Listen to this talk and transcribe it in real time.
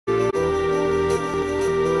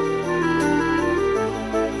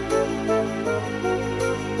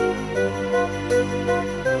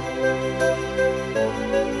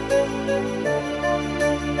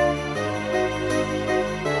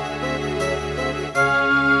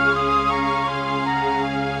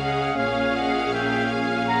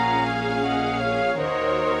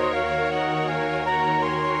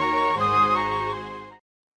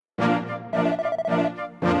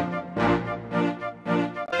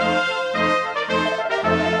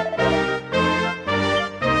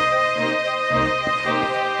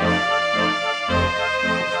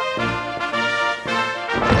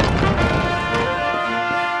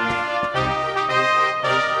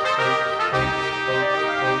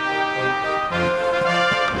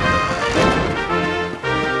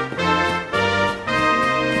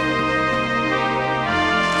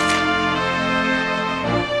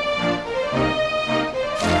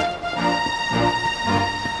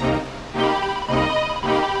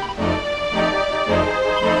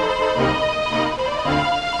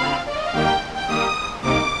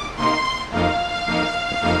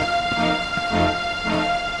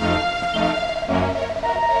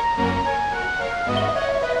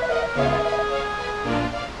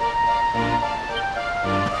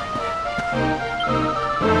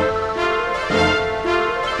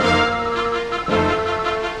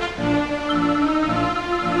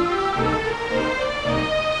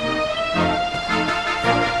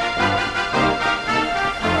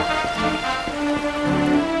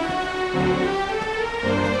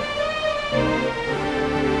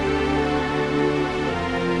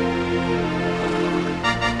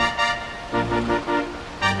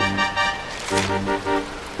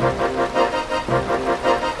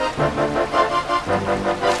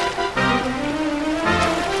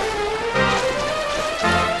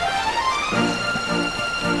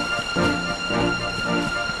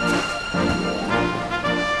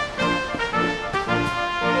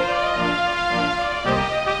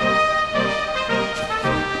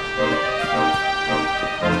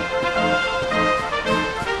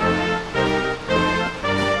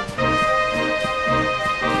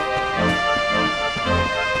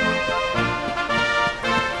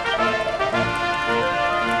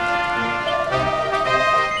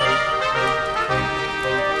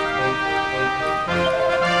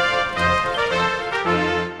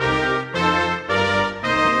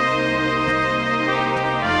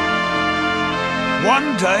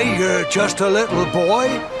day you're just a little boy,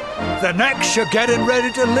 the next you're getting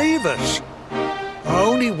ready to leave us. I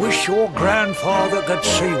only wish your grandfather could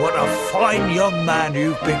see what a fine young man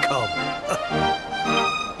you've become.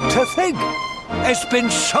 To think, it's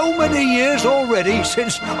been so many years already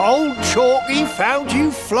since old Chalky found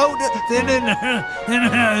you floating.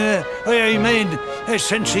 I mean,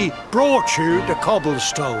 since he brought you to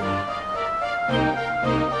Cobblestone.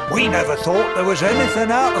 We never thought there was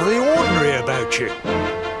anything out of the ordinary about you.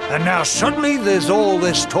 And now suddenly there's all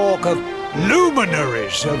this talk of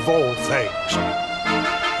luminaries of all things.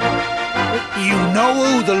 You know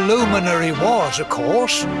who the luminary was, of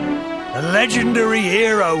course. A legendary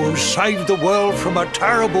hero who saved the world from a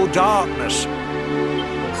terrible darkness.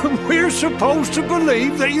 We're supposed to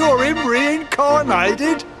believe that you're him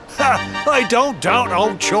reincarnated? I don't doubt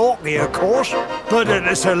old Chalky, of course, but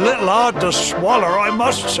it's a little hard to swallow, I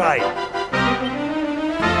must say.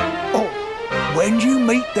 Oh, when you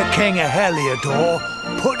meet the King of Heliodor,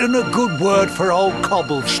 put in a good word for old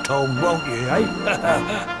Cobblestone, won't you, eh?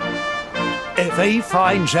 If he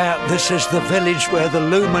finds out this is the village where the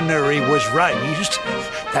luminary was raised,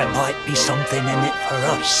 there might be something in it for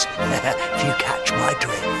us, if you catch my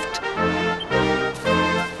drift.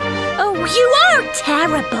 Oh, you are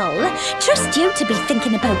terrible. Trust you to be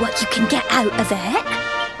thinking about what you can get out of it.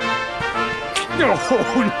 Oh,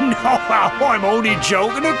 no, I'm only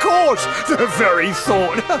joking, of course. The very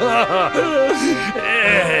thought.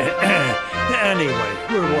 Anyway,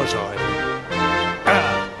 where was I?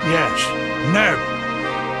 Yes. Now,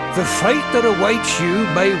 the fate that awaits you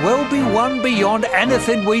may well be one beyond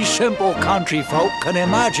anything we simple country folk can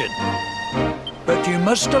imagine. But you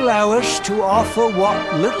must allow us to offer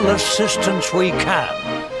what little assistance we can.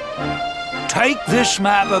 Take this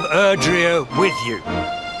map of Erdrea with you.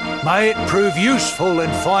 May it prove useful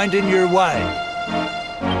in finding your way.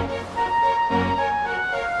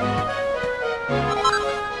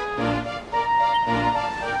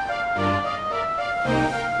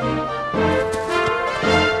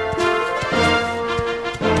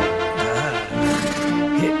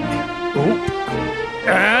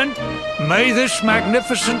 May this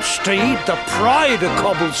magnificent steed, the pride of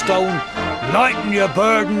Cobblestone, lighten your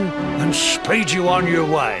burden and speed you on your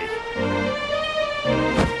way.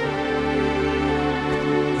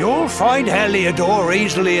 You'll find Heliodor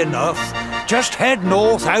easily enough. Just head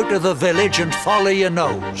north out of the village and follow your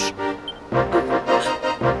nose.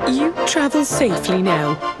 You travel safely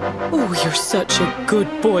now. Oh, you're such a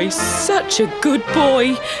good boy, such a good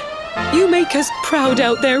boy. You make us proud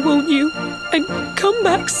out there, won't you? And come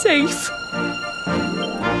back safe.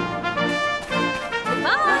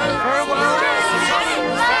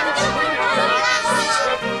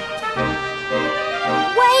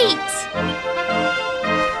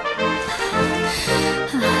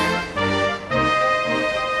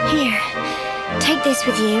 Here, take this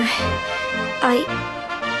with you.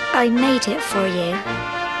 I made it for you.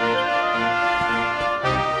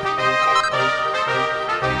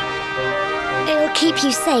 It'll keep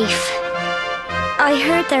you safe. I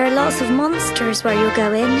heard there are lots of monsters where you're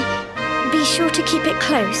going. Be sure to keep it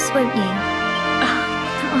close, won't you?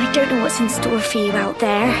 I don't know what's in store for you out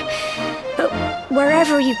there, but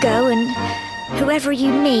wherever you go and whoever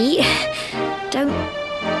you meet, don't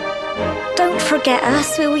forget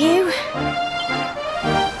us, will you?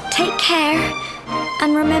 Take care,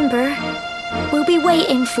 and remember, we'll be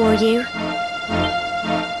waiting for you.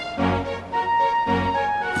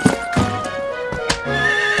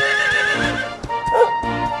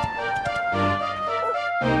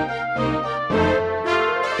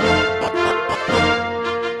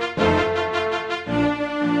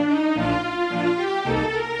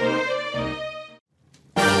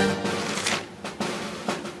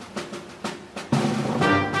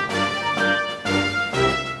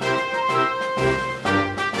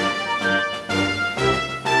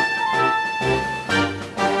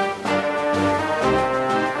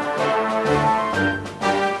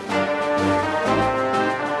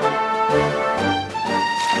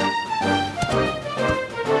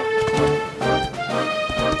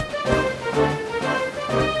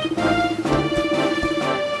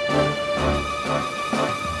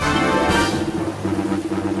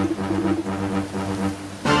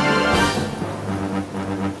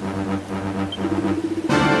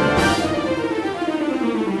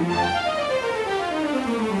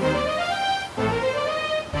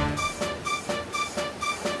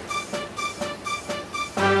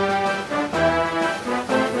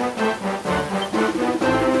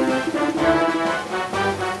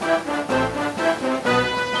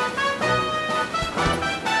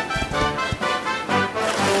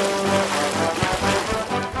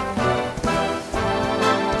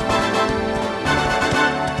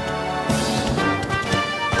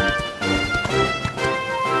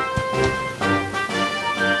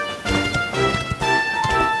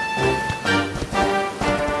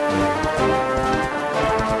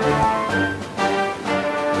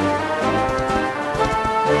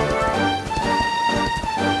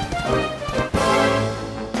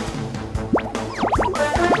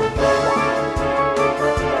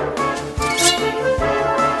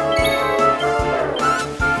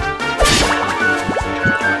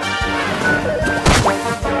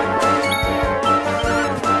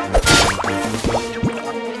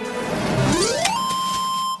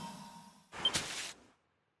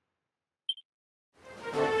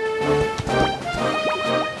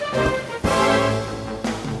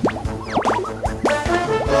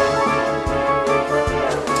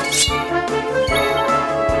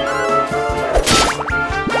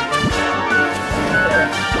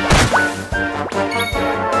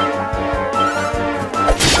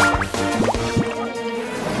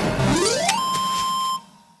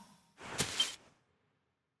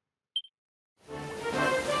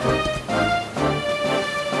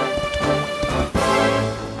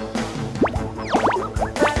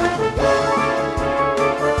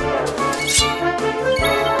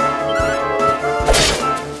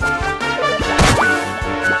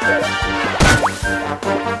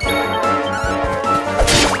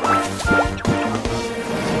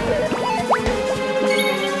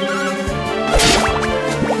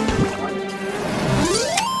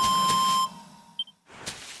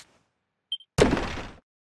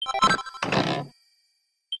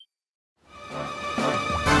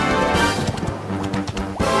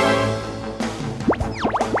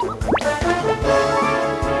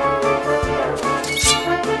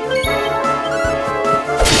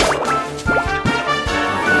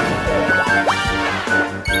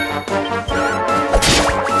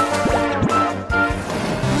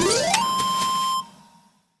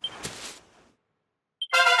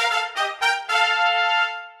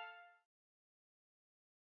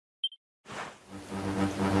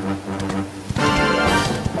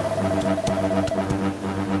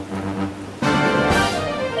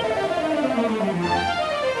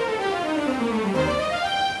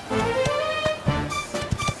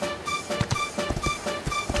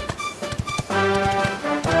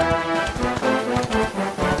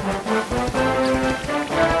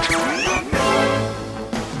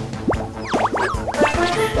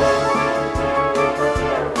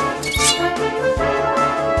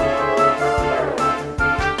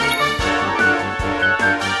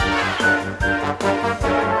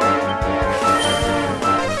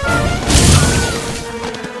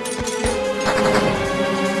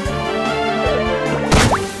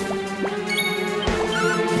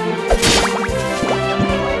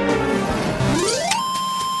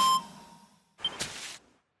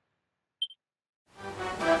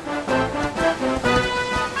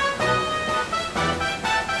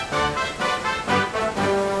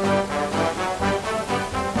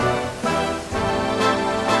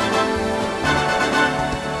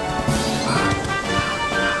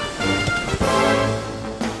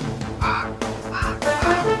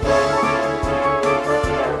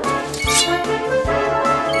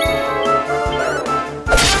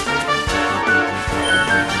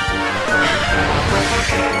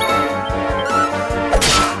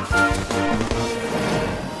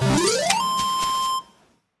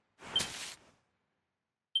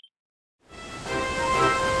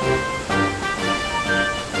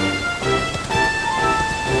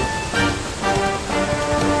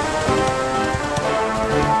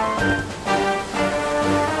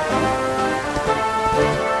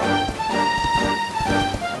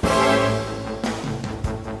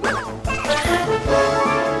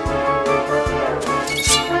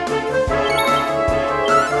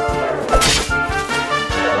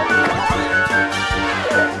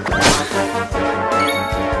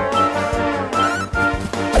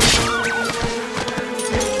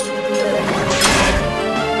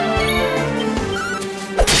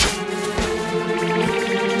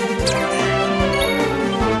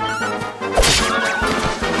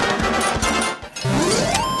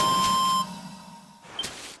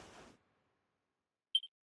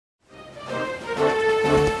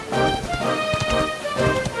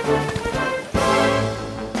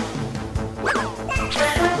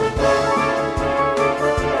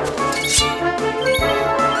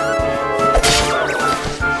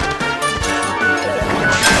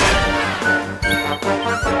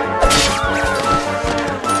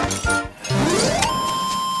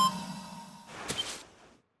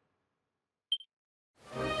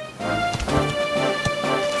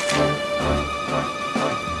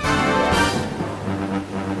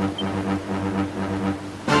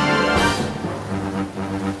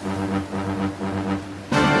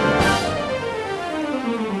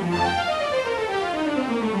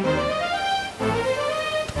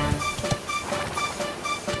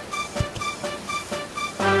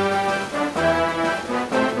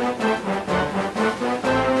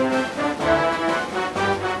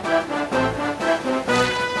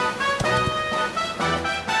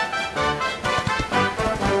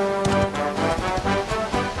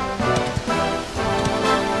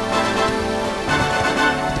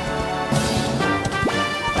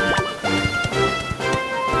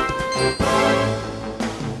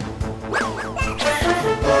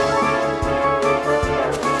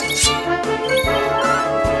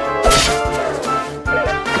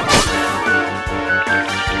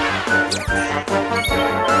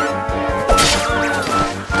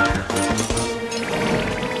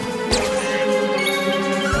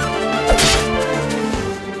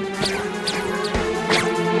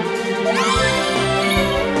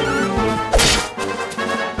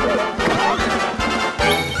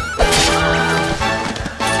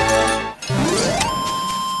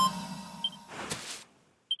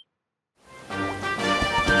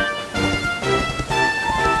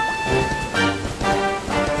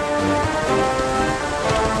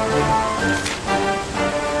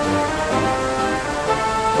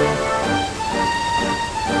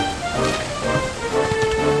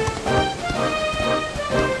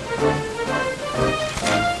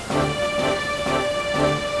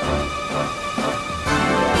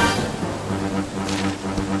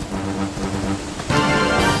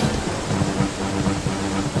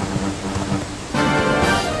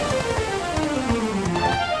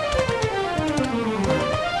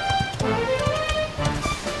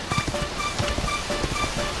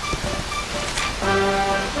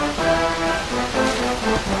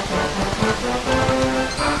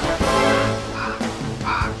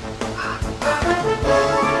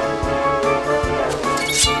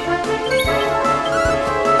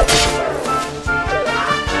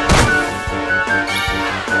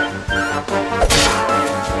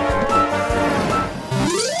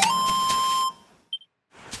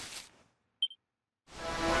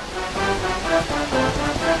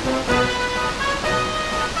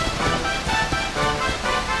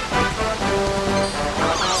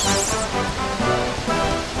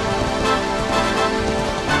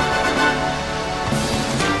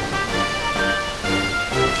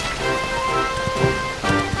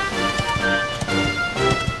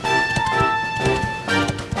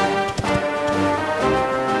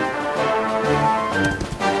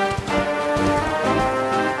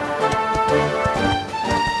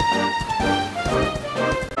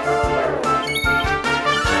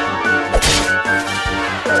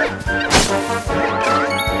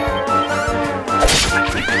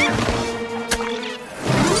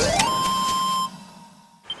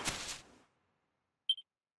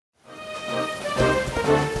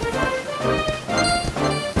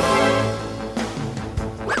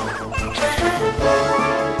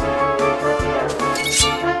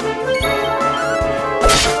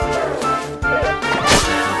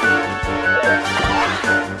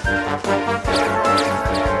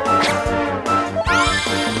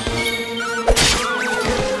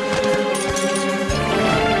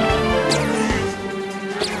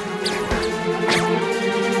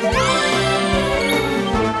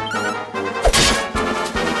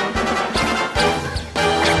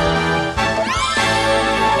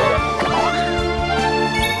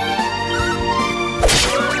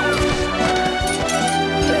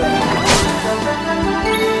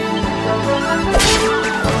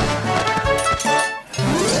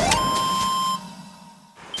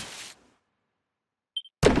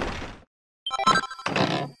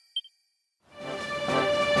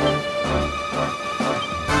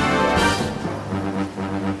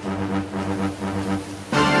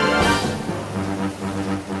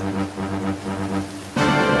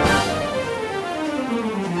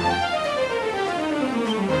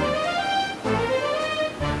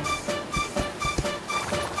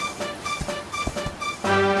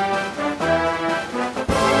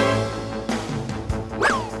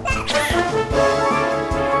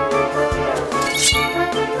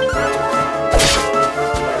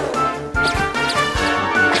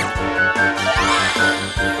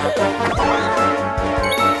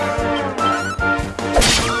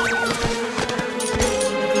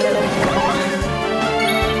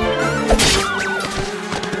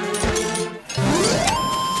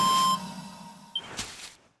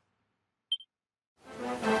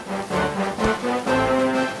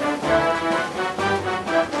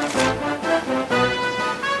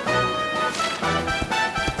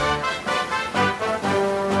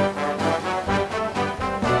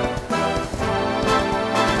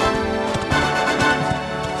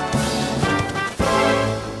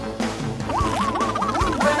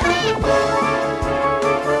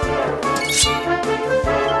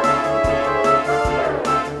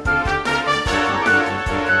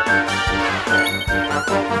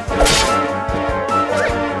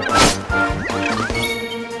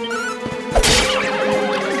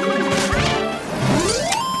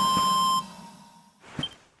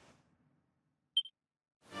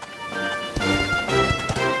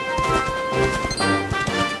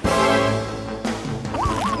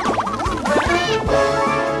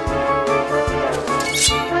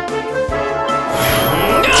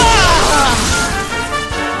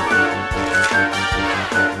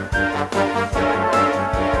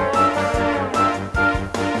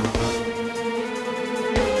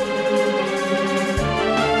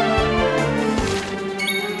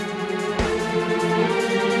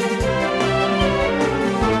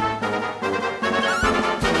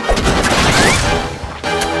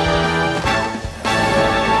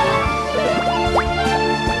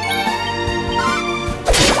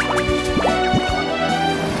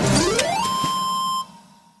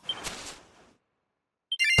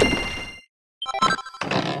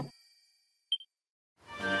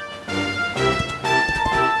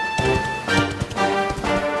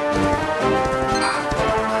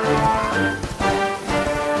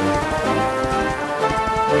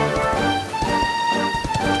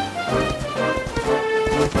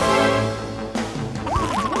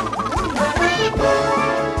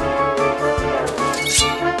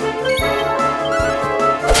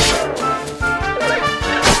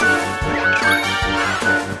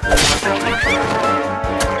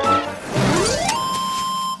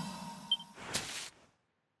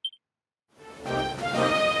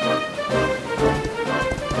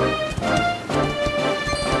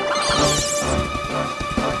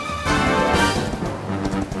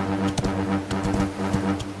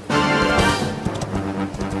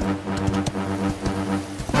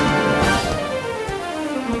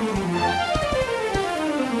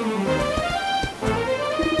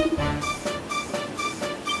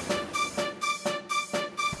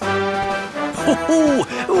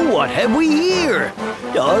 Oh, what have we here?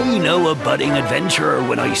 I know a budding adventurer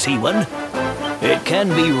when I see one. It can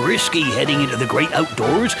be risky heading into the great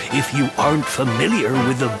outdoors if you aren't familiar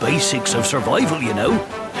with the basics of survival, you know.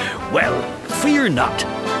 Well, fear not,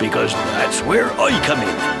 because that's where I come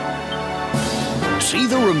in. See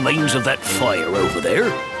the remains of that fire over there?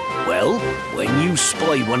 Well, when you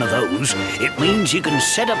spy one of those, it means you can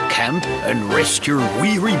set up camp and rest your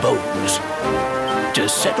weary bones. To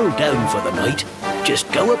settle down for the night, just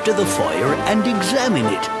go up to the fire and examine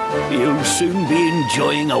it. You'll soon be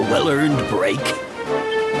enjoying a well-earned break.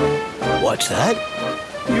 What's that?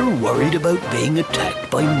 You're worried about being attacked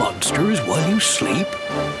by monsters while you sleep?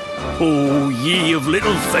 Oh, ye of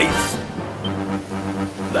little faith!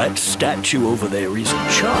 That statue over there is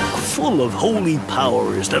chock full of holy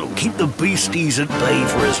powers that'll keep the beasties at bay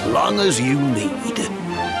for as long as you need.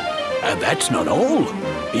 And that's not all.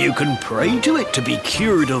 You can pray to it to be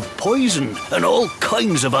cured of poison and all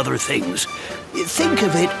kinds of other things. Think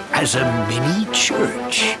of it as a mini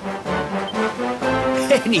church.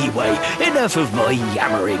 Anyway, enough of my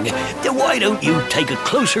yammering. Why don't you take a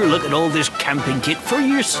closer look at all this camping kit for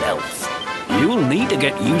yourself? You'll need to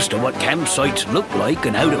get used to what campsites look like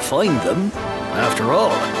and how to find them. After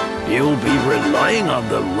all, you'll be relying on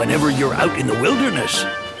them whenever you're out in the wilderness.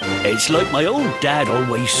 It's like my old dad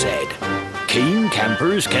always said, keen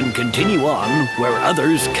campers can continue on where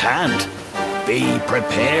others can't. Be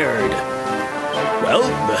prepared. Well,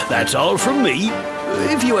 that's all from me.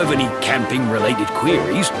 If you have any camping-related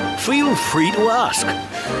queries, feel free to ask.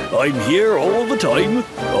 I'm here all the time.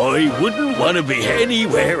 I wouldn't want to be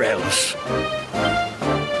anywhere else.